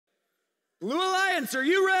Blue Alliance, are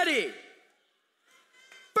you ready?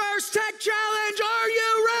 First Tech Challenge, are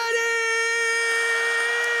you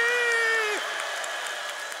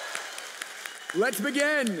ready? Let's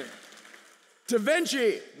begin.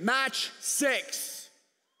 Vinci, match 6.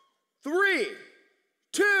 3,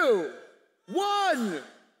 2, 1,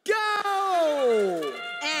 go!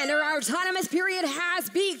 And our autonomous period has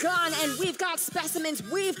begun, and we've got specimens,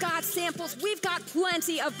 we've got samples, we've got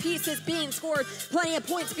plenty of pieces being scored, plenty of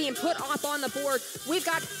points being put up on the board. We've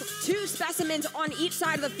got 2 specimens on each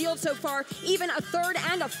side of the field so far, even a 3rd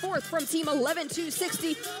and a 4th from Team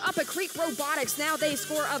 11260. Up at Creek Robotics, now they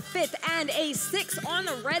score a 5th and a 6th on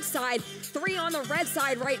the red side. 3 on the red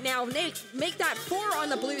side right now. Make that 4 on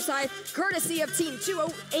the blue side, courtesy of Team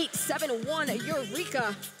 20871,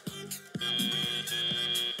 Eureka.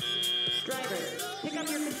 Driver, pick up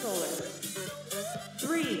your controller.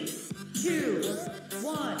 3, 2,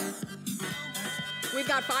 1. We've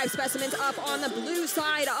got 5 specimens up on the blue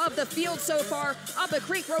side of the field so far. Up at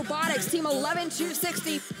Creek Robotics, Team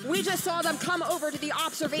 11260. We just saw them come over to the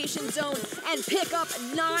observation zone and pick up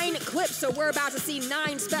 9 clips. So we're about to see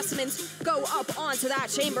 9 specimens go up onto that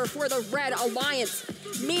chamber for the Red Alliance.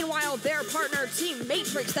 Meanwhile, their partner, Team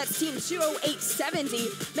Matrix, that's Team 20870,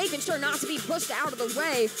 making sure not to be pushed out of the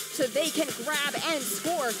way so they can grab and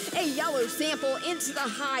score a yellow sample into the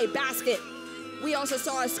high basket. We also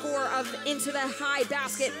saw a score of into the high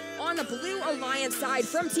basket on the Blue Alliance side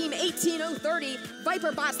from Team 18030,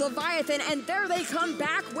 Viperbots Leviathan, and there they come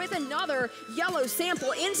back with another yellow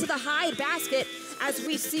sample into the high basket as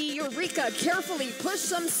we see Eureka carefully push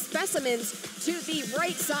some specimens to the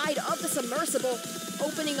right side of the submersible,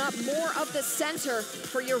 opening up more of the center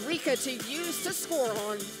for Eureka to use to score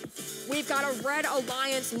on. We've got a Red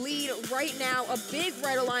Alliance lead right now, a big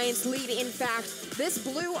Red Alliance lead, in fact. This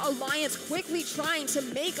Blue Alliance quickly trying to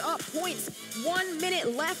make up points. 1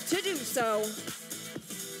 minute left to do so.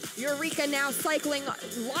 Eureka now cycling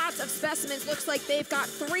lots of specimens. Looks like they've got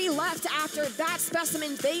 3 left after that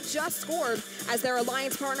specimen they just scored, as their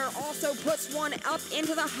alliance partner also puts one up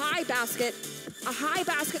into the high basket. A high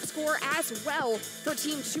basket score as well for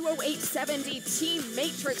Team 20870. Team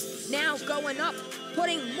Matrix now going up,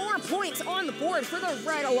 putting more points on the board for the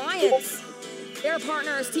Red Alliance. Their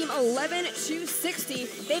partner is Team 11260.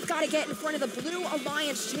 They've got to get in front of the Blue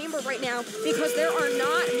Alliance chamber right now because there are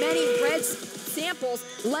not many red samples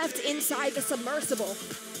left inside the submersible.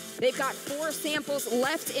 They've got 4 samples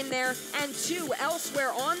left in there and 2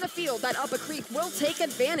 elsewhere on the field that Up a Creek will take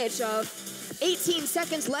advantage of. 18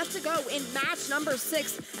 seconds left to go in match number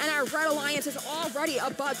 6, and our Red Alliance is already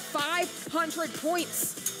above 500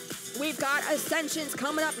 points. We've got Ascensions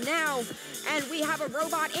coming up now, and we have a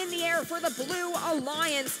robot in the air for the Blue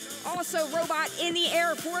Alliance. Also robot in the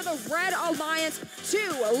air for the Red Alliance. 2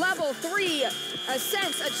 level 3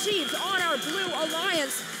 ascents achieved on our Blue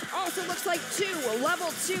Alliance. Also looks like 2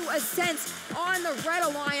 level 2 ascents on the Red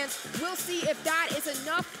Alliance. We'll see if that is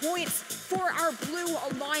enough points for our Blue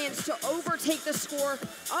Alliance to overtake the score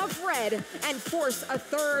of Red and force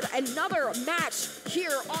another match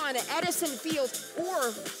here on Edison Field,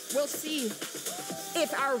 or we'll see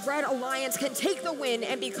if our Red Alliance can take the win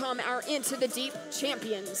and become our Into the Deep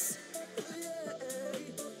champions.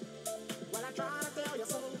 Well, I tried to tell you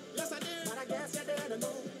so, yes I did, but I guess you didn't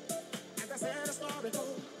know. As I said, the story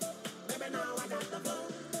told, maybe now I got the flow,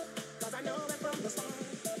 cause I know it from the start.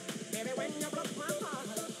 Maybe when you broke my heart,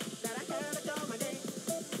 that I had to call my name,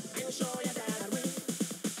 and show you that I'd win.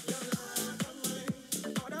 Your love of mine.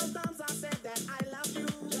 All those times I said that I love you.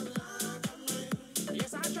 Your love of mine.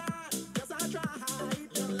 Yes I tried, yes I tried.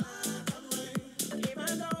 Your love of mine.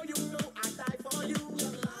 Even though you know I died for you.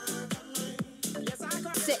 Your love of mine. Yes I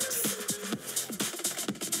cried. 6.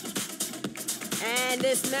 And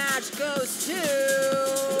this match goes to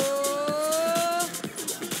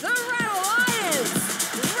the Red Alliance.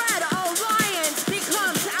 Red Alliance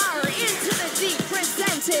becomes our Into the Deep,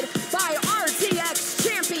 presented by RTX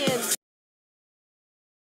Champions.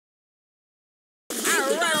 Our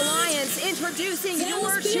Red Alliance introducing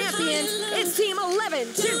your champions. It's Team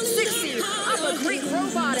 11260, Up a Creek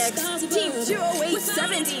Robotics, Team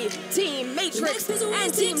 20870, Team Matrix,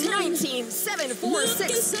 and Team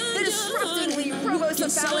 19746, the Disruptingly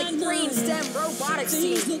Robocephalic BrainSTEM Robotics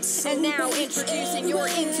team. And now introducing your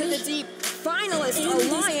Into the Deep finalist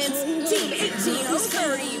alliance, Team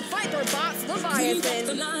 18030, Viperbots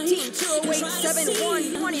Leviathan, Team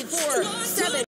 20871, 24-7.